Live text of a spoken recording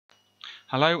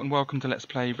Hello and welcome to Let's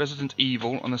Play Resident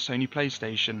Evil on the Sony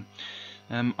Playstation.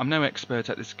 I'm no expert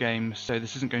at this game, so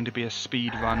this isn't going to be a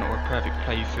speed run or a perfect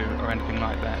playthrough or anything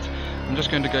like that. I'm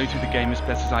just going to go through the game as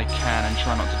best as I can and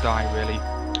try not to die, really.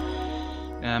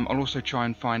 I'll also try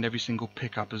and find every single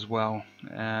pickup as well.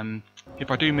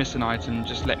 If I do miss an item,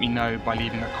 just let me know by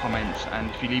leaving a comment, and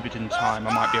if you leave it in time,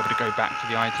 I might be able to go back to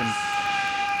the item.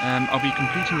 I'll be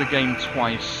completing the game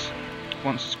twice,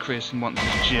 once as Chris and once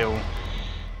as Jill.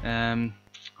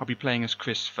 I'll be playing as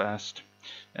Chris first.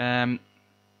 In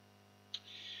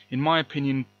my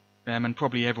opinion, and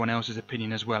probably everyone else's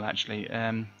opinion as well actually,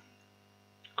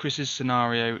 Chris's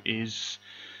scenario is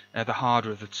the harder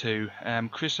of the two.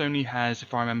 Chris only has,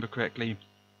 if I remember correctly,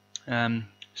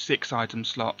 6 item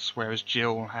slots, whereas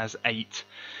Jill has 8.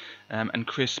 And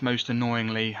Chris, most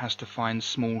annoyingly, has to find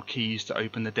small keys to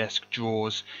open the desk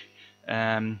drawers,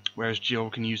 whereas Jill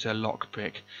can use her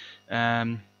lockpick.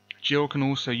 Jill can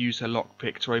also use her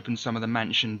lockpick to open some of the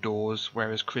mansion doors,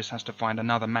 whereas Chris has to find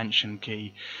another mansion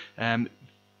key.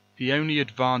 The only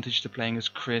advantage to playing as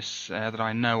Chris that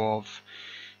I know of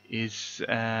is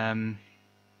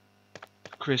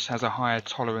Chris has a higher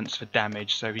tolerance for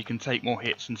damage, so he can take more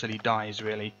hits until he dies,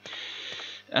 really.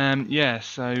 Yeah,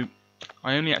 so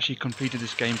I only actually completed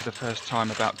this game for the first time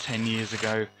about 10 years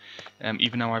ago,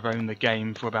 even though I've owned the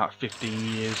game for about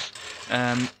 15 years.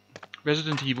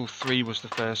 Resident Evil 3 was the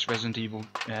first Resident Evil.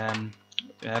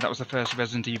 That was the first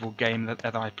Resident Evil game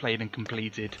that I played and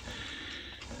completed,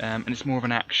 and it's more of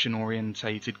an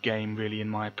action-orientated game, really, in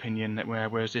my opinion.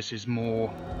 Whereas this is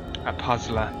more a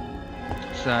puzzler.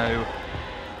 So,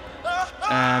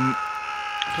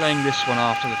 playing this one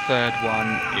after the third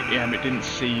one, it didn't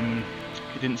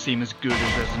seem as good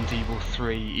as Resident Evil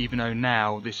 3, even though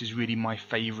now this is really my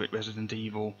favourite Resident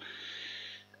Evil.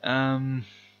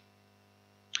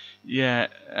 Yeah,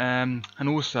 and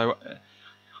also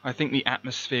I think the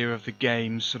atmosphere of the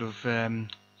game sort of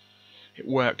it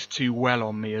worked too well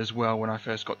on me as well when I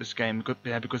first got this game,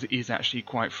 because it is actually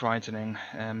quite frightening,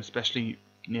 especially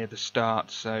near the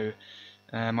start. So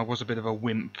I was a bit of a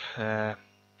wimp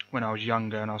when I was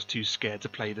younger, and I was too scared to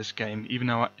play this game. Even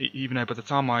though by the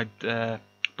time I'd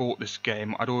bought this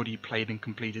game, I'd already played and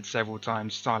completed several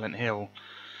times Silent Hill.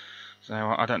 So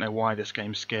I don't know why this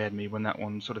game scared me when that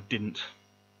one sort of didn't.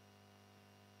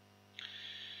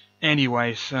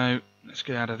 Anyway, so let's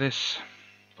get out of this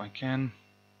if I can.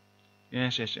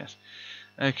 Yes.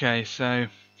 Okay, so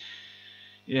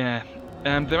yeah,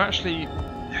 there are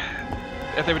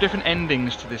different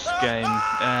endings to this game.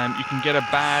 You can get a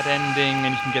bad ending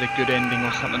and you can get a good ending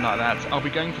or something like that. I'll be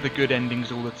going for the good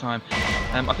endings all the time.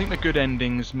 I think the good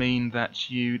endings mean that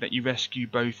you rescue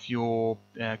both your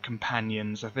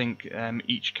companions. I think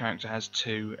each character has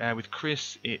 2. With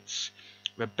Chris, it's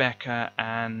Rebecca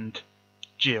and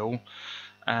Jill,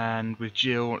 and with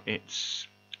Jill it's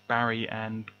Barry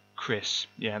and Chris.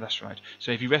 Yeah, that's right.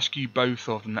 So if you rescue both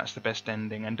of them, that's the best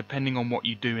ending. And depending on what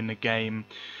you do in the game,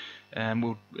 that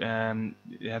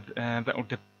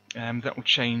will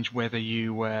change whether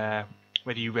you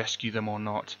rescue them or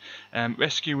not.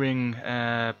 Rescuing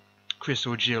Chris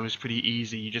or Jill is pretty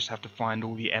easy. You just have to find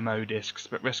all the MO discs.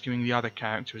 But rescuing the other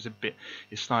character is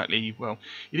slightly, well,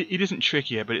 it isn't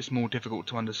trickier, but it's more difficult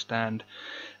to understand.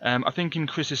 I think in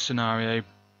Chris's scenario,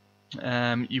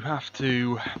 you have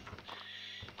to.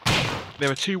 There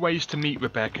are 2 ways to meet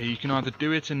Rebecca. You can either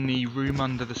do it in the room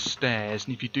under the stairs,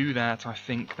 and if you do that, I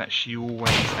think that she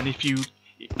always. And if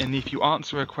you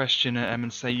answer a question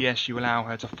and say yes, you allow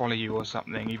her to follow you or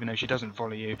something, even though she doesn't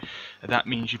follow you, that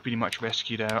means you've pretty much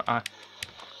rescued her, I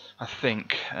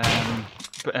think.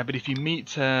 But if you meet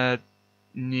her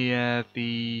near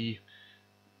the...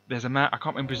 There's a man, I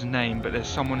can't remember his name, but there's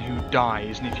someone who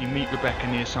dies, and if you meet Rebecca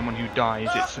near someone who dies,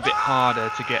 it's a bit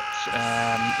harder to get.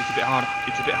 It's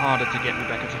a bit harder to get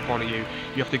Rebecca to follow you.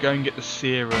 You have to go and get the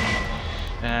serum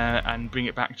and bring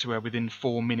it back to her within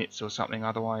 4 minutes or something.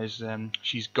 Otherwise,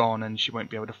 she's gone and she won't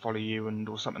be able to follow you,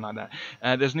 or something like that.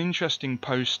 There's an interesting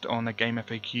post on the Game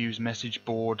FAQ's message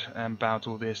board about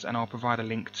all this, and I'll provide a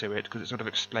link to it because it sort of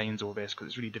explains all this, because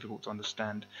it's really difficult to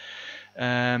understand.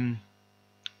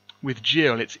 With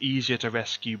Jill, it's easier to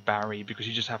rescue Barry because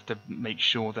you just have to make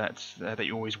sure that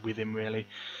you're always with him, really.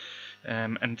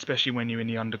 And especially when you're in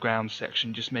the underground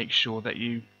section, just make sure that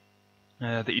you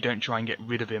don't try and get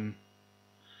rid of him.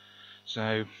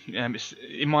 So,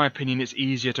 in my opinion, it's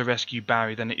easier to rescue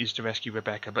Barry than it is to rescue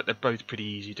Rebecca, but they're both pretty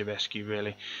easy to rescue,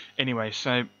 really. Anyway,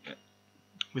 so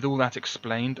with all that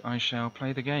explained, I shall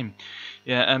play the game.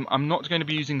 Yeah, I'm not going to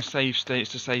be using save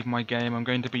states to save my game. I'm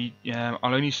going to be, I'll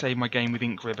only save my game with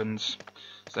ink ribbons.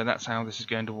 So that's how this is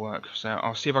going to work. So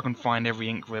I'll see if I can find every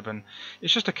ink ribbon.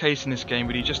 It's just a case in this game,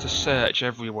 really, just to search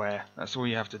everywhere. That's all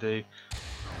you have to do.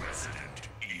 Resident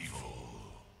Evil.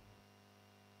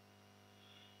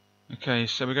 Okay,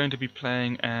 so we're going to be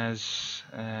playing as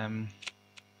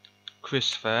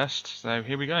Chris first. So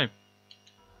here we go.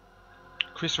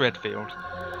 Chris Redfield.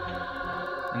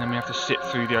 And then we have to sit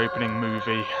through the opening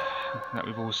movie that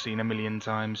we've all seen a million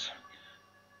times.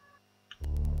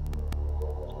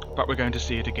 But we're going to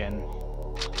see it again.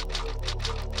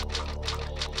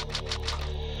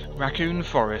 Raccoon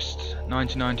Forest,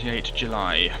 1998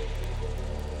 July.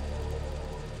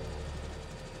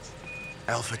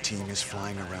 Alpha Team is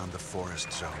flying around the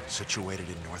forest zone situated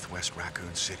in northwest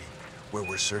Raccoon City, where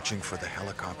we're searching for the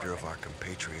helicopter of our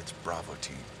compatriots Bravo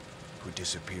Team, who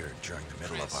disappeared during the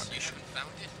middle of our mission. You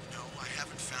haven't found it? No, I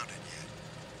haven't found it yet.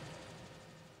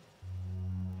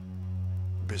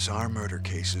 Bizarre murder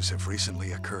cases have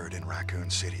recently occurred in Raccoon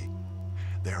City.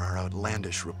 There are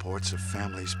outlandish reports of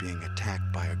families being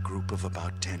attacked by a group of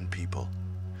about 10 people.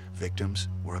 Victims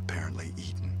were apparently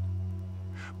eaten.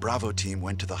 Bravo Team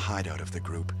went to the hideout of the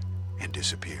group and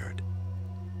disappeared.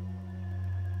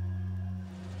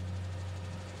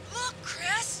 Look,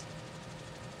 Chris!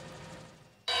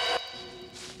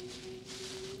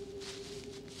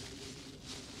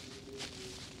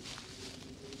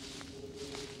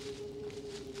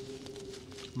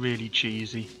 Really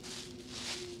cheesy.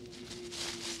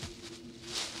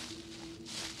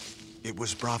 It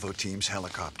was Bravo Team's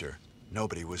helicopter.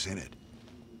 Nobody was in it.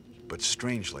 But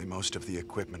strangely, most of the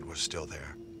equipment was still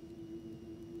there.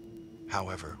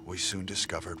 However, we soon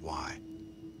discovered why.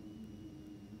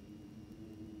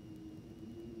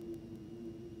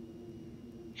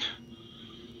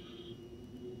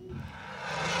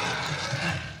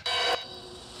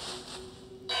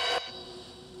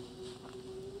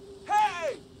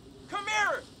 Hey! Come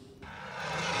here!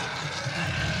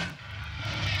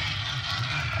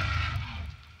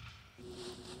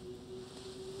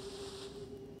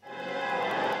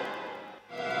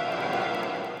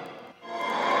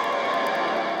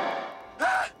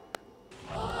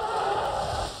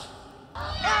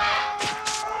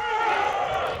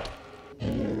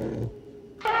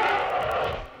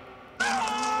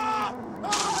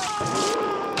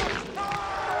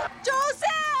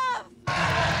 Joseph!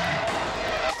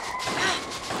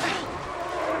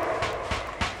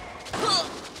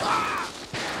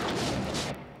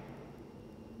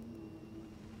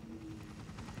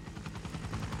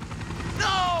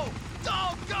 No!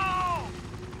 Don't go!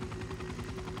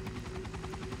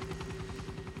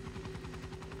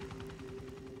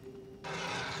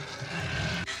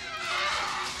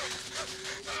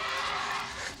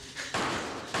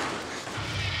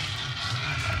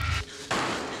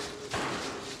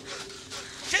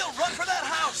 Jill, run for that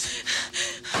house!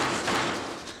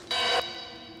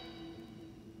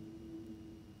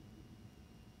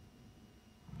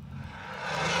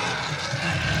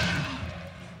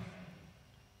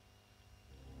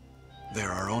 There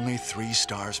are only 3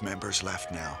 STARS members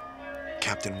left now.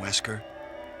 Captain Wesker,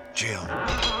 Jill,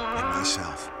 and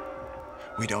myself.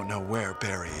 We don't know where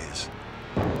Barry is.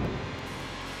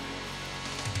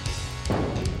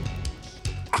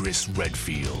 Chris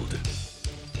Redfield.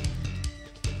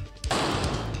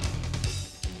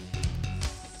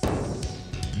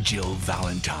 Jill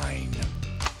Valentine.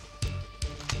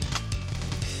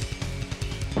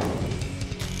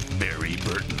 Barry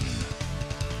Burton.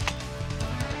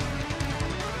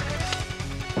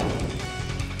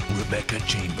 Rebecca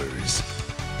Chambers.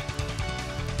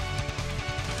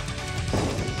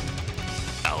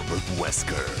 Albert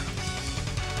Wesker.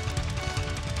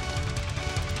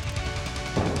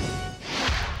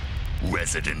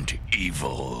 Resident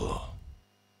Evil.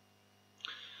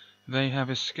 They have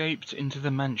escaped into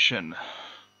the mansion,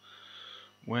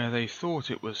 where they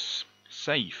thought it was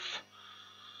safe.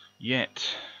 Yet,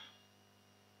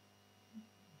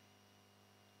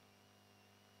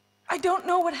 I don't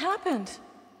know what happened.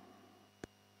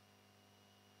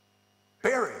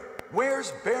 Barry!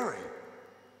 Where's Barry?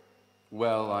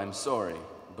 Well, I'm sorry,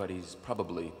 but he's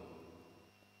probably...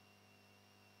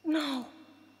 No.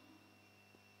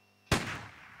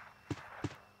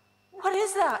 What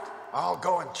is that? I'll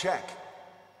go and check.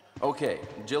 Okay,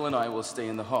 Jill and I will stay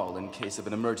in the hall in case of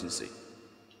an emergency.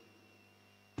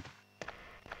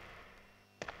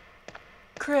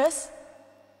 Chris?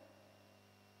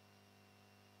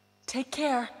 Take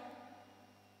care.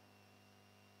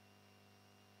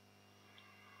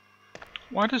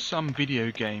 Why do some video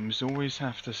games always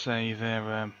have to say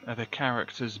their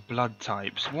characters' blood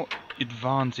types? What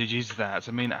advantage is that?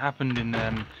 I mean, it happened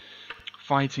in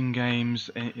fighting games,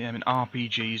 in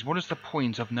RPGs. What is the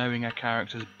point of knowing a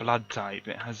character's blood type?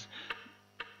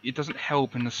 It doesn't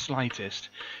help in the slightest.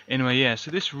 Anyway, yeah.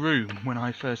 So this room, when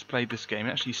I first played this game,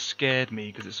 it actually scared me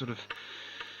because it sort of,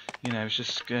 you know, it's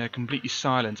just completely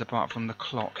silent apart from the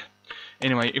clock.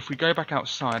 Anyway, if we go back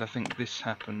outside, I think this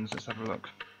happens. Let's have a look.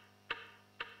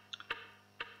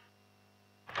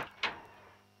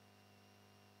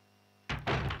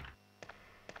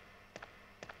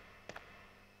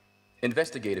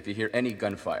 Investigate if you hear any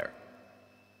gunfire.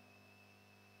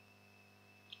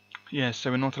 Yeah, so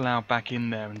we're not allowed back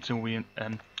in there until we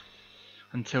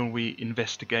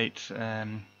investigate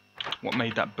what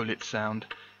made that bullet sound,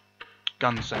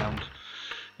 gun sound.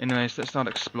 Anyways, let's start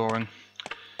exploring.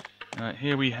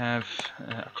 Here we have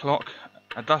a clock,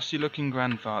 a dusty-looking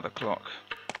grandfather clock.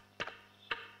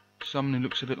 Someone who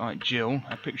looks a bit like Jill.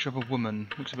 A picture of a woman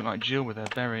looks a bit like Jill with her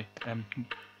beret.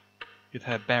 With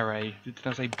her beret. Did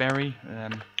I say berry?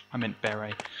 I meant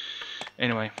beret.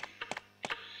 Anyway.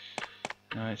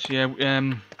 Alright, so yeah,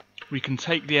 we can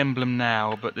take the emblem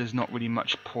now, but there's not really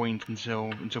much point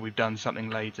until we've done something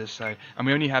later. So, and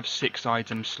we only have 6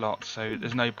 item slots, so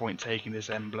there's no point taking this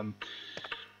emblem.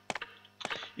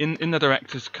 In the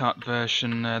director's cut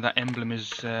version, that emblem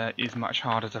is much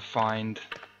harder to find.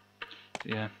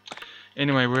 Yeah.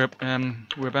 Anyway, we're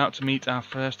about to meet our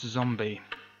first zombie.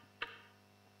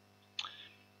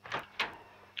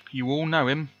 You all know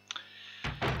him.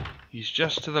 He's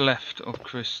just to the left of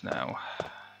Chris now.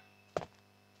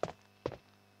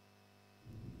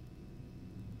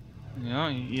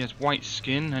 Yeah, he has white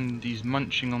skin and he's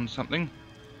munching on something.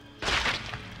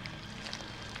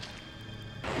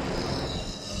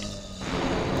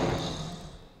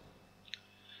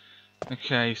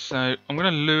 Okay, so I'm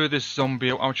going to lure this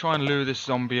zombie. I'll try and lure this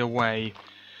zombie away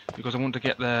because I want to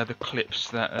get the clips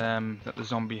that that the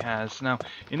zombie has. Now,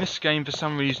 in this game, for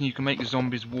some reason, you can make the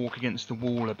zombies walk against the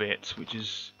wall a bit, which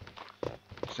is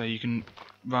so you can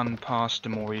run past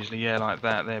them more easily. Yeah, like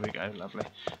that. There we go. Lovely.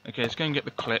 Okay, let's go and get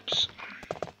the clips.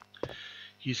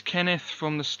 He's Kenneth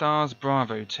from the Stars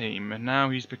Bravo team, and now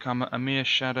he's become a mere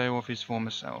shadow of his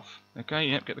former self. Okay,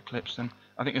 yep, get the clips then.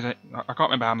 I think there's I can't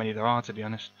remember how many there are, to be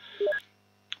honest.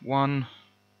 1.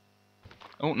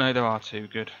 Oh no, there are 2.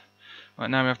 Good. Right,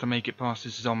 now we have to make it past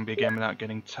this zombie again without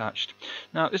getting touched.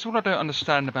 Now, this is what I don't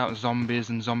understand about zombies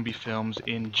and zombie films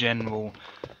in general.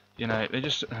 You know, they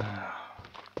just...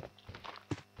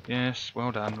 Yes,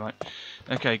 well done, right.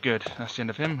 Okay, good. That's the end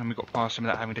of him, and we got past him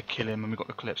without having to kill him, and we got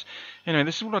the clips. Anyway,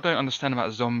 this is what I don't understand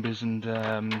about zombies and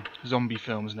zombie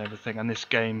films and everything, and this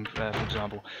game, for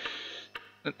example.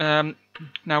 Now,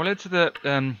 we're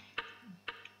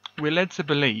led to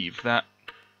believe that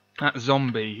that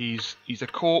zombie, he's a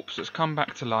corpse that's come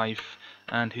back to life,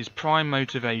 and his prime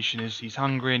motivation is he's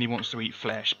hungry and he wants to eat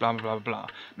flesh, blah blah blah blah.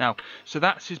 Now, so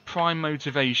that's his prime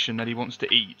motivation, that he wants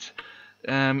to eat.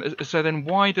 So then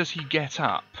why does he get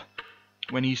up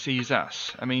when he sees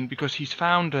us? I mean, because he's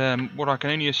found what I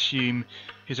can only assume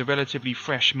is a relatively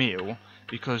fresh meal,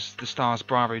 because the Stars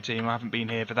Bravo team haven't been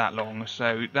here for that long,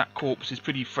 so that corpse is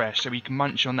pretty fresh, so he can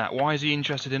munch on that. Why is he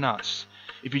interested in us?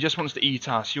 If he just wants to eat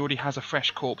us, he already has a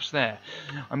fresh corpse there.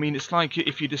 I mean, it's like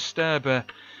if you disturb a...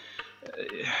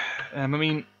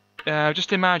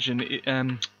 just imagine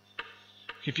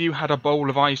if you had a bowl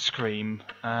of ice cream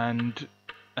and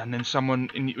then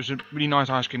someone, and it was a really nice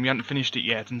ice cream, you hadn't finished it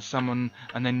yet, and someone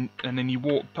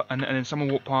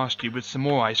walked past you with some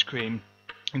more ice cream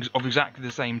of exactly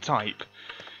the same type.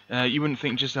 You wouldn't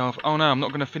think to yourself, oh no, I'm not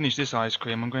going to finish this ice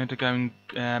cream, I'm going to go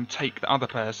and take the other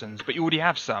person's, but you already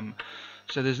have some.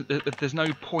 So there's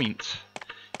no point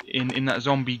in that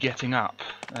zombie getting up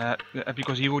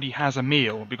because he already has a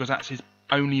meal, because that's his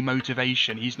only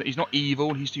motivation. He's not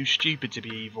evil, he's too stupid to be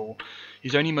evil.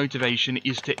 His only motivation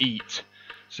is to eat.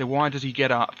 So why does he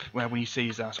get up when he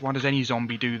sees us? Why does any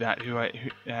zombie do that who are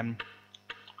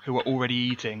already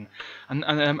eating? And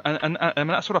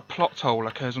that sort of plot hole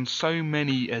occurs on so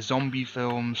many zombie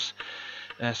films,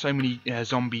 so many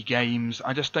zombie games.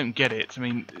 I just don't get it. I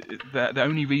mean, the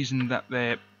only reason that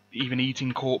they're even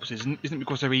eating corpses isn't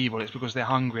because they're evil, it's because they're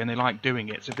hungry and they like doing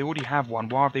it. So if they already have one,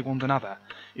 why would they want another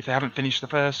if they haven't finished the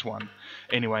first one?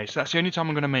 Anyway, so that's the only time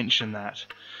I'm going to mention that.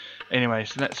 Anyway,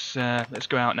 so let's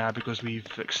go out now because we've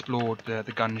explored the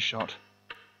gunshot.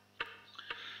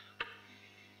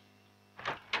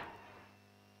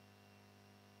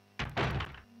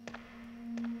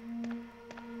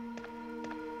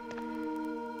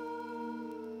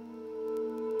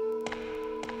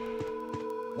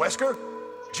 Wesker?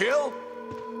 Jill?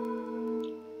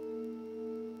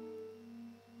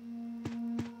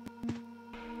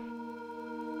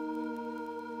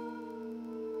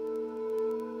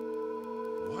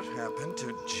 happened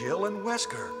to Jill and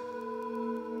Wesker?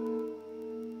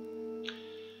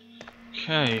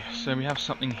 Okay, so we have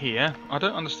something here. I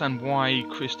don't understand why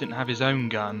Chris didn't have his own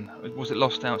gun. Was it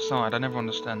lost outside? I never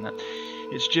understand that.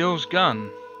 It's Jill's gun.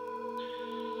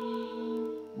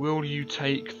 Will you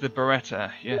take the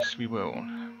Beretta? Yes, we will.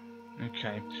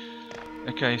 Okay.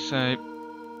 Okay, so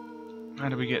how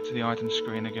do we get to the item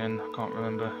screen again? I can't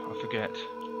remember. I forget.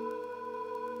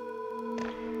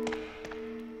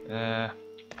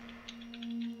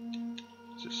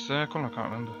 Is it circle? I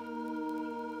can't remember.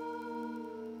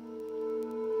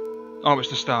 Oh, it's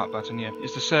the start button, yeah.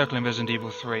 It's the circle in Resident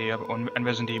Evil 3 and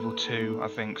Resident Evil 2, I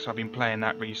think, so I've been playing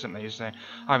that recently, so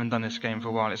I haven't done this game for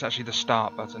a while. It's actually the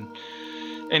start button.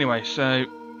 Anyway, so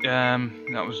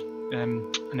that was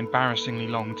an embarrassingly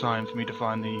long time for me to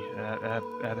find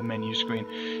the menu screen.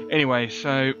 Anyway,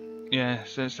 so yeah,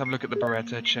 so let's have a look at the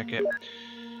Beretta, check it.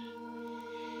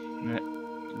 Yeah,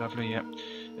 lovely, yeah.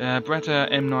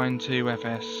 Beretta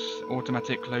M92FS,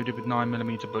 automatic, loaded with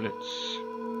 9mm bullets.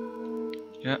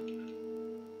 Yep.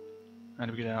 How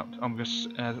do we get out? I'm just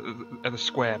the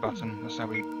square button. That's how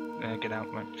we get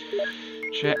out. Right.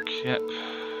 Check. Yep.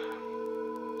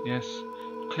 Yes.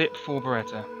 Clip for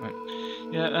Beretta. Right.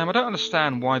 Yeah. I don't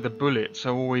understand why the bullets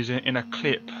are always in a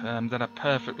clip that are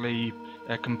perfectly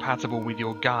compatible with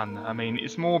your gun. I mean,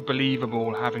 it's more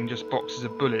believable having just boxes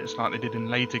of bullets like they did in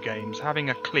later games.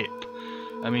 Having a clip.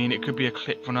 I mean, it could be a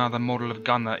clip for another model of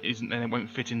gun that isn't, and it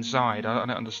won't fit inside. I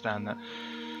don't understand that.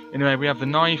 Anyway, we have the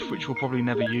knife, which we'll probably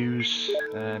never use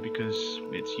because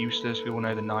it's useless. We all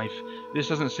know the knife. This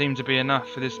doesn't seem to be enough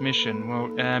for this mission.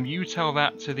 Well, you tell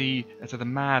that to the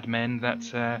madmen that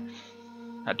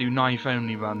do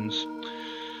knife-only runs,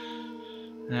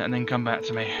 and then come back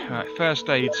to me. Right, first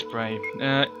aid spray.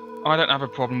 I don't have a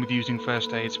problem with using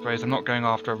first aid sprays. I'm not going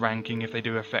after a ranking. If they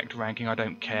do affect ranking, I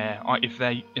don't care. If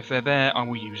they're there, I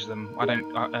will use them.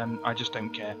 I just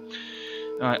don't care.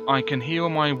 I can heal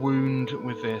my wound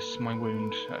with this. My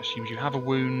wound. That assumes you have a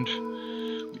wound,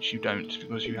 which you don't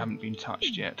because you haven't been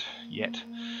touched yet.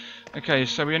 Okay,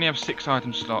 so we only have 6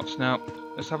 item slots. Now,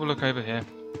 let's have a look over here.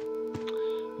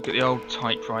 Look at the old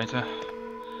typewriter.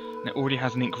 And it already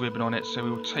has an ink ribbon on it, so we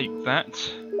will take that.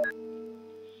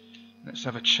 Let's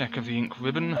have a check of the ink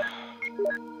ribbon.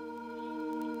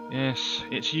 Yes,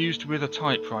 it's used with a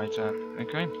typewriter.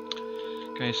 Okay.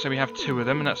 Okay, so we have 2 of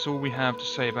them, and that's all we have to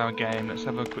save our game. Let's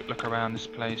have a quick look around this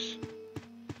place.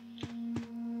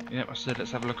 Yep, I said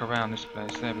let's have a look around this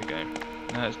place. There we go.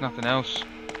 No, there's nothing else.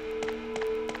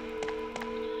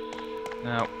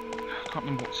 Now, I can't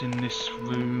remember what's in this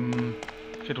room.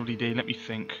 Fiddle-dee-dee, let me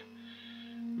think.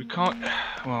 We can't...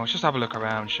 Well, let's just have a look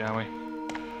around, shall we?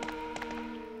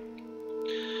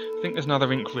 I think there's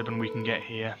another ink ribbon we can get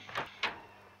here.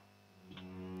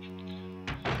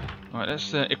 Right,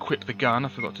 let's equip the gun. I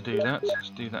forgot to do that. Let's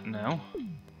do that now.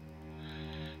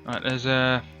 Right, there's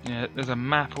a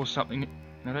map or something.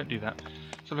 No, don't do that.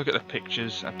 Let's have a look at the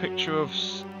pictures. A picture of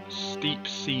steep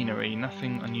scenery,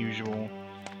 nothing unusual.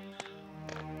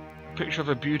 A picture of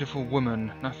a beautiful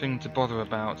woman, nothing to bother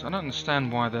about. I don't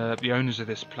understand why the owners of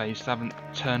this place haven't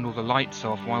turned all the lights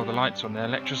off while the lights are on. Their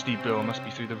electricity bill must be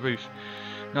through the roof.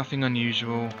 Nothing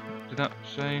unusual. Did that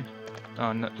say?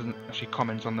 Oh, no, it doesn't actually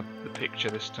comment on the picture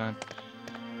this time.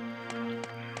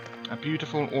 A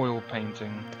beautiful oil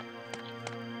painting.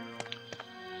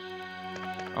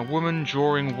 A woman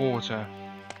drawing water.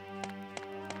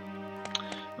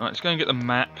 Right, let's go and get the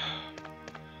map.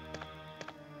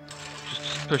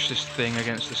 Just push this thing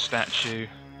against the statue.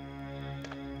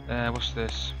 What's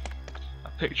this? A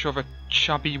picture of a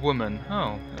chubby woman.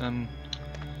 Oh,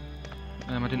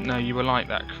 I didn't know you were like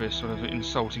that, Chris, sort of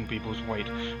insulting people's weight.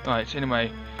 Right,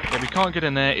 anyway, yeah, we can't get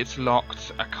in there, it's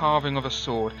locked. A carving of a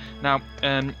sword. Now,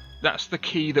 that's the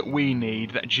key that we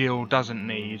need, that Jill doesn't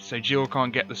need. So Jill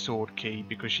can't get the sword key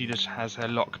because she just has her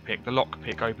lockpick. The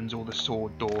lockpick opens all the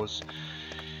sword doors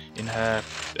in her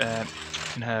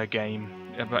game.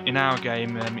 But in our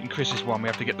game, in Chris's one, we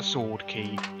have to get the sword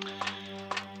key.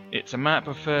 It's a map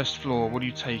of first floor. Will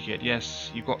you take it? Yes,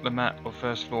 you got the map of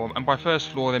first floor. And by first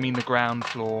floor, they mean the ground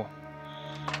floor.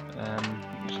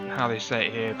 How they say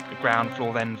it here, ground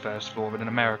floor, then first floor. But in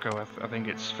America, I think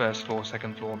it's first floor,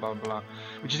 second floor, blah, blah, blah.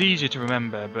 Which is easier to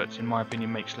remember, but in my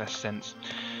opinion, makes less sense.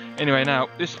 Anyway, now,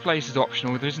 this place is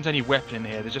optional. There isn't any weapon in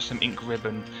here. There's just some ink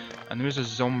ribbon. And there is a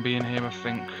zombie in here, I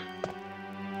think.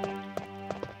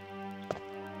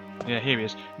 Yeah, here he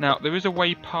is. Now, there is a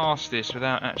way past this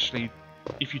without actually...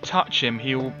 If you touch him,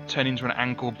 he'll turn into an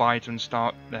ankle biter and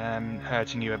start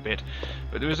hurting you a bit.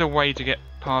 But there is a way to get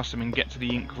past him and get to the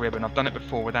ink ribbon. I've done it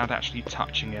before without actually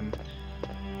touching him.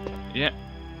 Yeah.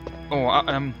 Oh,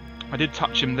 I did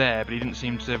touch him there, but he didn't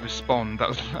seem to respond. That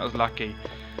was lucky.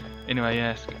 Anyway,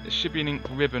 yes, there should be an ink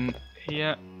ribbon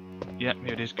here. Yeah,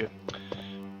 here it is. Good.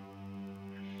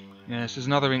 Yes, there's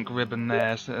another ink ribbon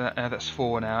there. So that's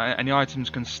 4 now, and the items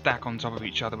can stack on top of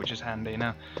each other, which is handy.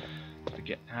 Now, to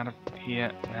get out of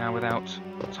here now without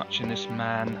touching this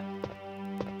man.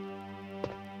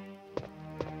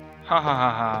 Ha ha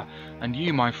ha ha! And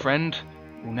you, my friend,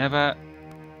 will never,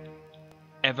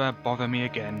 ever bother me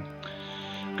again.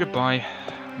 Goodbye.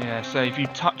 Yeah, so if you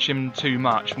touch him too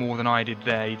much, more than I did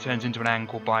there, he turns into an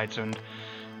ankle biter, and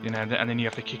you know, and then you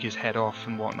have to kick his head off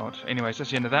and whatnot. Anyways,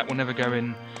 that's the end of that. We'll never go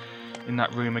in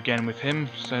that room again with him.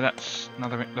 So that's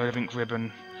another load of ink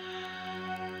ribbon.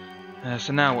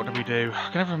 So now what do we do?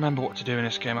 I can never remember what to do in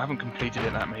this game. I haven't completed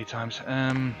it that many times.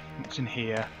 What's in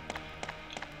here?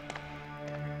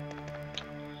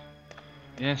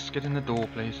 Yes, get in the door,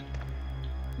 please.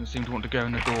 Doesn't seem to want to go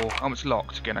in the door. Oh, it's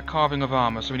locked again. A carving of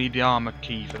armour, so we need the armour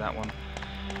key for that one.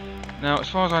 Now, as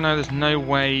far as I know, there's no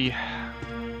way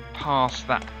past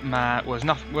that man. Well, there's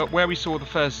nothing. Where we saw the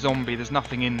first zombie, there's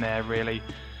nothing in there really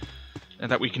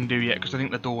that we can do yet, because I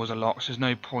think the doors are locked. So there's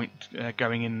no point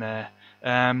going in there.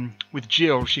 With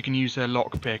Jill, she can use her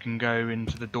lockpick and go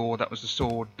into the door. That was the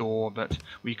sword door, but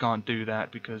we can't do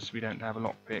that because we don't have a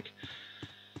lockpick.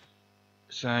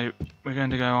 So we're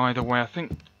going to go either way. I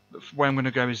think the way I'm going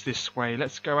to go is this way.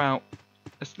 Let's go out.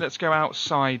 Let's go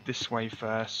outside this way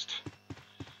first.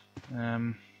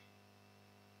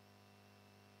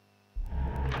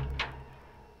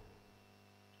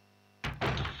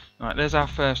 Right, there's our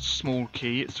first small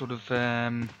key. It's sort of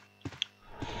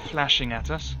flashing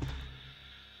at us.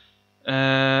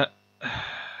 No,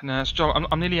 it's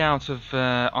I'm nearly out of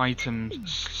item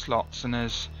slots, and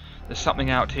there's something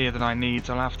out here that I need,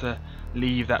 so I'll have to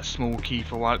leave that small key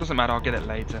for a while. It doesn't matter, I'll get it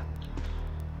later.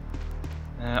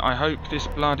 I hope this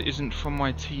blood isn't from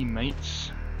my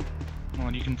teammates.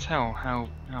 Well, you can tell how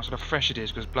sort of fresh it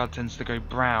is, because blood tends to go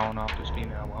brown after it's been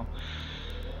there a while.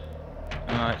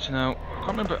 Alright, so now, I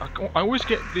can't remember, I always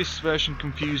get this version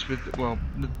confused with, well,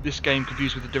 this game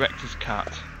confused with the director's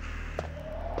cut.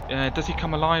 Does he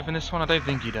come alive in this one? I don't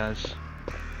think he does.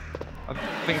 I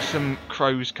think some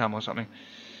crows come or something.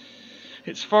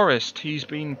 It's Forrest. He's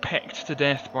been pecked to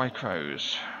death by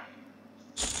crows.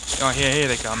 Oh, here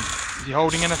they come. Is he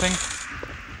holding anything?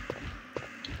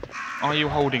 Are you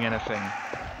holding anything?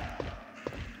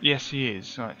 Yes, he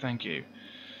is. Alright, thank you.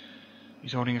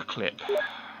 He's holding a clip.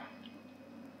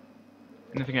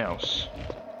 Anything else?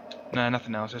 No,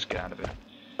 nothing else. Let's get out of it.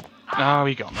 Oh,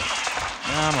 he got me.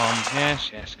 Come on.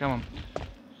 Yes, come on.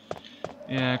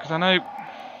 Yeah, because I know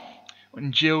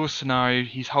in Jill's scenario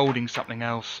he's holding something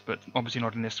else, but obviously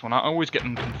not in this one. I always get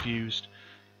them confused.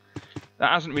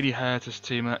 That hasn't really hurt us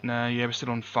too much. No, yeah, we're still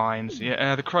on fines.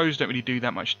 Yeah, the crows don't really do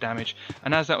that much damage.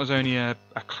 And as that was only a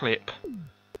clip,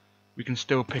 we can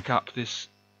still pick up this...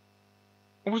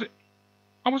 What was it?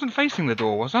 I wasn't facing the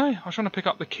door, was I? I was trying to pick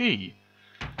up the key.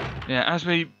 Yeah,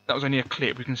 that was only a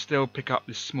clip, we can still pick up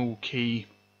this small key.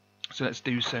 So let's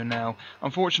do so now.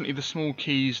 Unfortunately, the small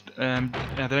keys, they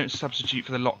don't substitute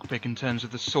for the lockpick in terms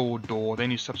of the sword door. They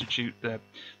only substitute the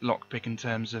lockpick in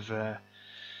terms of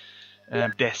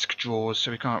desk drawers,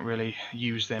 so we can't really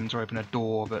use them to open a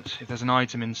door. But if there's an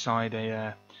item inside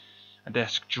a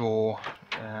desk drawer,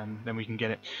 then we can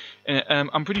get it.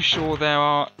 I'm pretty sure there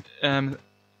are...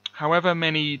 however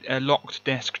many locked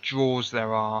desk drawers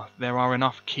there are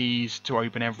enough keys to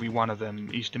open every one of them,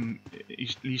 at least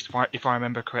if I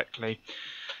remember correctly.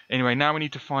 Anyway, now we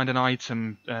need to find an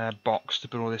item box to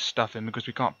put all this stuff in, because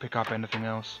we can't pick up anything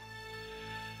else.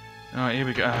 Alright, here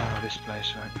we go. Oh, this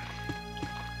place, right.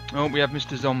 Oh, we have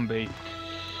Mr. Zombie.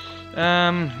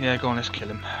 Yeah, go on, let's kill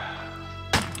him.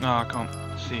 Oh, I can't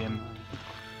see him.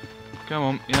 Come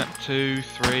on, yeah, 2,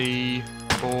 3,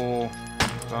 4,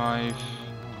 5...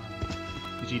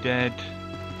 Is he dead?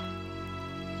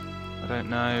 I don't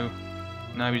know.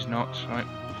 No, he's not. Right.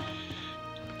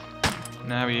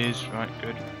 Now he is. Right,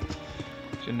 good.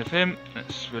 It's end of him.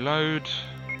 Let's reload.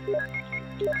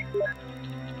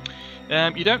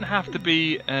 You don't have to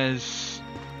be as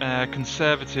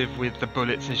conservative with the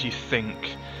bullets as you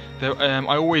think.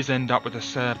 I always end up with a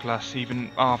surplus,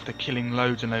 even after killing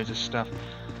loads and loads of stuff.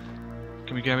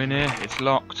 Can we go in here? It's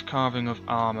locked. Carving of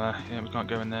armour. Yeah, we can't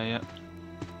go in there yet.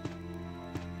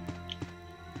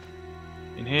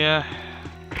 In here,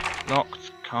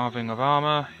 locked, carving of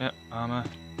armour. Yep, armour.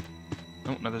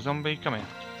 Oh, another zombie. Come here.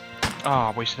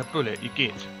 Ah, wasted a bullet. You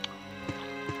git.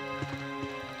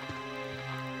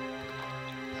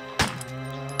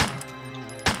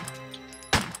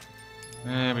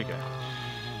 There we go.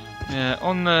 Yeah,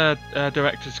 on the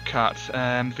director's cut,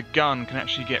 the gun can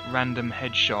actually get random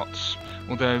headshots,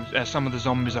 although some of the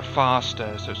zombies are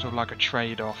faster, so it's sort of like a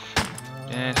trade-off.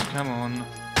 Yes, come on.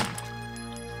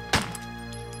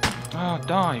 Oh,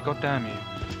 die, god damn you.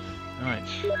 Right.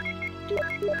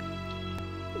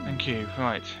 Thank you.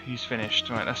 Right, he's finished.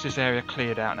 Right, that's this area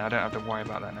cleared out now. I don't have to worry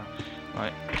about that now.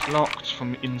 Right, it's locked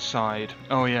from inside.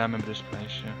 Oh yeah, I remember this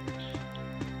place, yeah.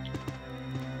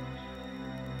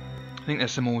 I think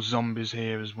there's some more zombies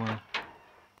here as well.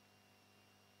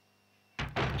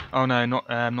 Oh no,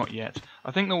 not yet.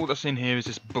 I think all that's in here is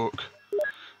this book.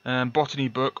 Botany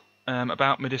book.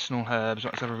 About medicinal herbs.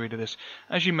 Let's have a read of this.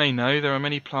 As you may know, there are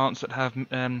many plants that have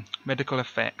medical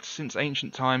effects. Since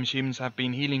ancient times, humans have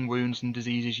been healing wounds and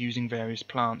diseases using various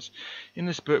plants. In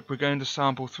this book, we're going to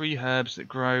sample 3 herbs that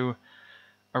grow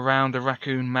around the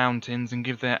Raccoon Mountains and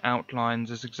give their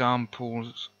outlines as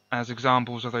examples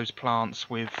of those plants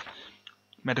with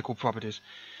medical properties.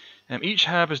 Each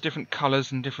herb has different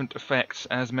colours and different effects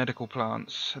as medical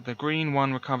plants. The green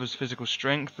one recovers physical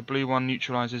strength, the blue one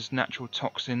neutralises natural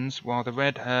toxins, while the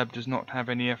red herb does not have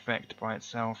any effect by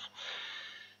itself.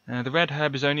 The red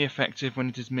herb is only effective when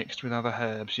it is mixed with other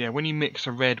herbs. Yeah, when you mix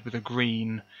a red with a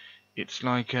green, it's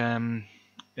like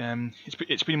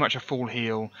it's pretty much a full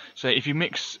heal. So if you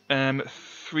mix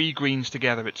 3 greens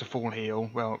together, it's a full heal.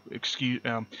 Well,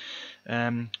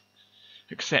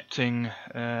 excepting,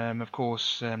 of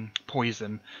course,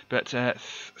 poison. But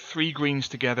 3 greens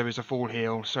together is a full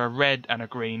heal. So a red and a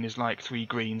green is like 3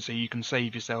 greens. So you can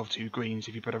save yourself 2 greens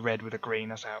if you put a red with a green.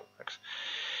 That's how it works.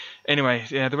 Anyway,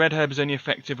 yeah, the red herb is only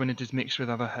effective when it is mixed with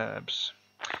other herbs.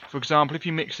 For example, if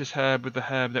you mix this herb with the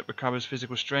herb that recovers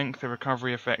physical strength, the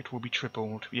recovery effect will be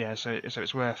tripled. Yeah, so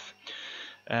it's worth.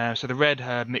 So the red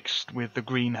herb mixed with the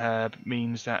green herb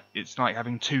means that it's like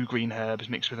having 2 green herbs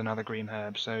mixed with another green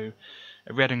herb. So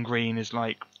red and green is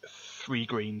like 3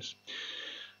 greens.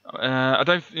 I'm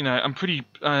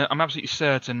absolutely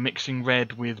certain mixing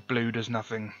red with blue does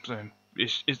nothing. So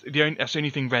that's the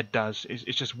only thing red does.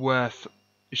 It's just worth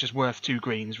 2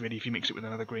 greens really if you mix it with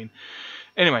another green.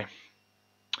 Anyway.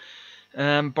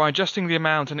 By adjusting the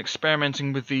amount and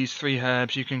experimenting with these 3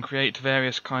 herbs, you can create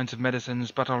various kinds of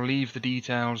medicines, but I'll leave the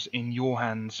details in your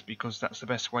hands because that's the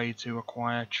best way to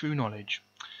acquire true knowledge.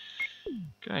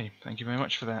 Okay, thank you very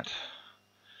much for that.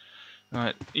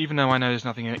 Right, even though I know there's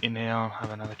nothing in here, I'll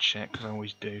have another check, because I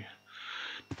always do.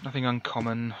 Nothing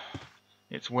uncommon.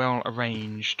 It's well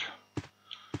arranged.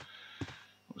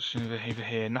 What's over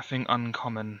here? Nothing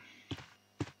uncommon.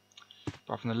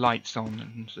 Apart from the lights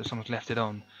on, so someone's left it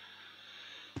on.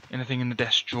 Anything in the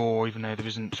desk drawer, even though there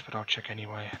isn't, but I'll check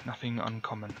anyway. Nothing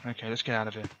uncommon. Okay, let's get out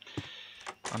of here.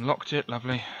 Unlocked it,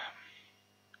 lovely.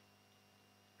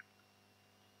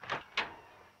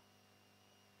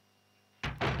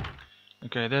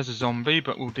 Okay, there's a zombie,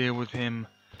 but we'll deal with him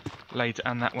later,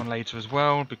 and that one later as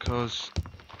well, because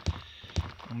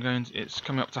it's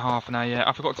coming up to half an hour. Yeah,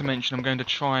 I forgot to mention I'm going to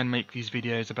try and make these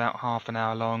videos about half an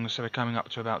hour long, so we're coming up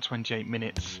to about 28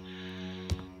 minutes.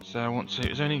 So I want to.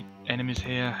 Is there any enemies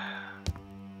here?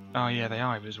 Oh yeah, they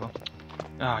are as well.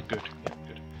 Ah, good. Yeah,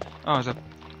 good. Oh, there's a.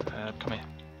 Come here.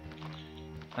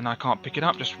 And I can't pick it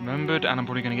up. Just remembered, and I'm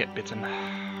probably going to get bitten.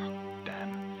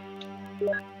 Damn.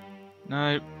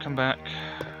 No, come back.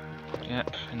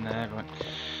 Yep, in there. Right.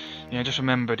 Yeah, just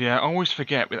remembered. Yeah, I always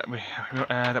forget that we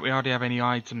hardly have any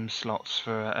item slots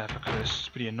for Chris. It's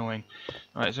pretty annoying.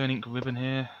 Right, is there an ink ribbon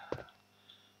here?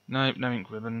 Nope, no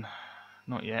ink ribbon.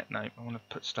 Not yet, no. I want to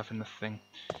put stuff in the thing.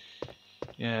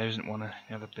 Yeah, there isn't one the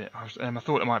other bit. I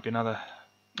thought there might be another.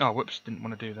 Oh, whoops, didn't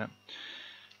want to do that.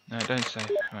 No, don't say.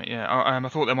 Right, yeah. I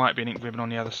thought there might be an ink ribbon on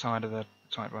the other side of the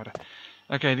typewriter.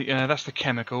 Okay, that's the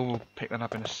chemical. We'll pick that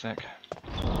up in a sec.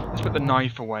 Let's put the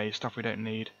knife away, stuff we don't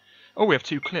need. Oh, we have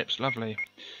 2 clips, lovely.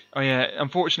 Oh yeah,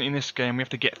 unfortunately in this game we have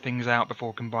to get things out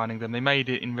before combining them. They made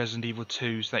it in Resident Evil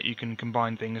 2 so that you can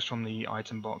combine things from the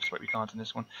item box, but we can't in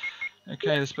this one.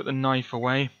 Okay, let's put the knife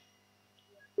away.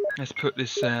 Let's put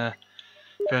this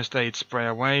first aid spray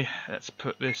away. Let's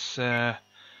put this, not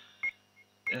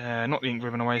the ink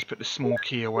ribbon away, let's put the small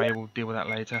key away, we'll deal with that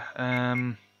later.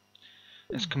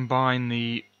 Let's combine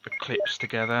the clips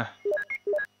together.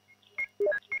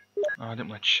 Oh, I didn't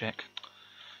want to check.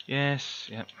 Yes,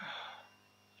 yep.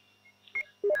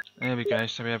 There we go,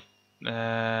 so we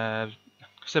have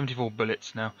 74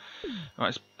 bullets now.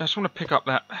 Right, I just want to pick up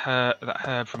that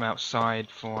herb from outside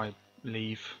before I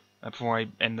leave, before I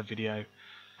end the video.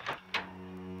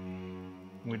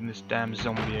 With this damn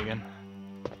zombie again.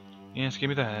 Yes, give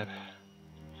me the herb.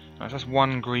 Right, so that's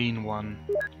 1 green one.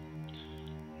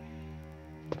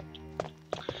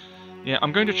 Yeah, Yeah,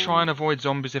 I'm going to try and avoid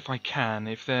zombies if I can.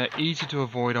 If they're easy to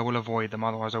avoid, I will avoid them,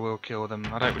 otherwise I will kill them.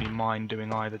 I don't really mind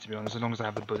doing either, to be honest, as long as I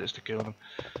have the bullets to kill them.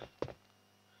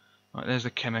 Right, there's the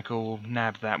chemical,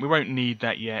 nab that. We won't need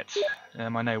that yet.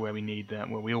 I know where we need that.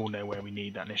 Well, we all know where we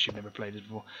need that, unless you've never played it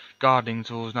before. Gardening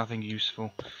tools, nothing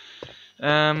useful.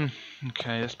 Okay,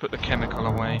 let's put the chemical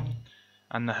away.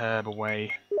 And the herb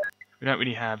away. We don't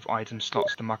really have item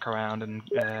slots to muck around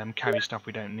and carry stuff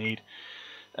we don't need.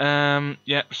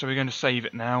 Yeah, so we're going to save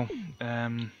it now.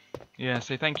 Yeah,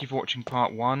 so thank you for watching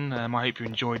part 1. I hope you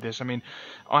enjoyed this. I mean,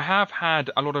 I have had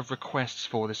a lot of requests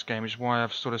for this game, which is why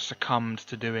I've sort of succumbed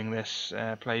to doing this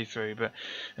playthrough. But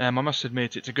I must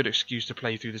admit, it's a good excuse to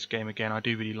play through this game again. I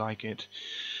do really like it.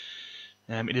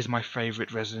 It is my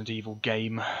favourite Resident Evil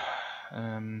game.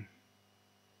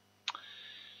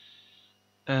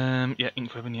 Yeah,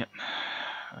 ink ribbon, yeah.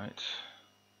 Right.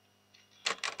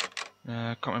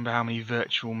 Can't remember how many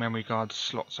virtual memory card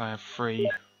slots I have free.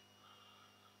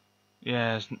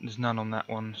 Yeah, there's none on that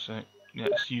one, so yeah,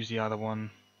 let's use the other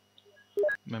one.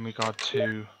 Memory card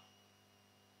 2.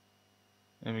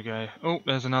 There we go. Oh,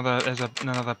 there's another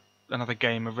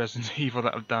game of Resident Evil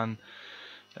that I've done.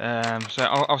 So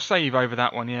I'll save over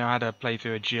that one. Yeah, I had a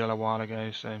playthrough of Jill a while ago,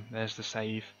 so there's the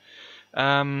save.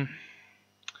 Yeah,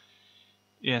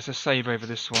 so save over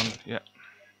this one. Yeah.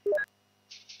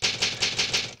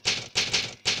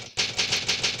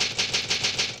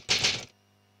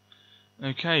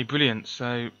 Okay, brilliant.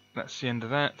 So that's the end of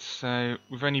that. So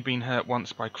we've only been hurt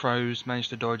once by crows,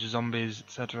 managed to dodge zombies,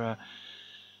 etc.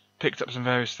 Picked up some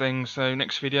various things. So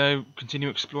next video, continue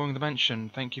exploring the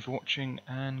mansion. Thank you for watching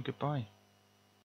and goodbye.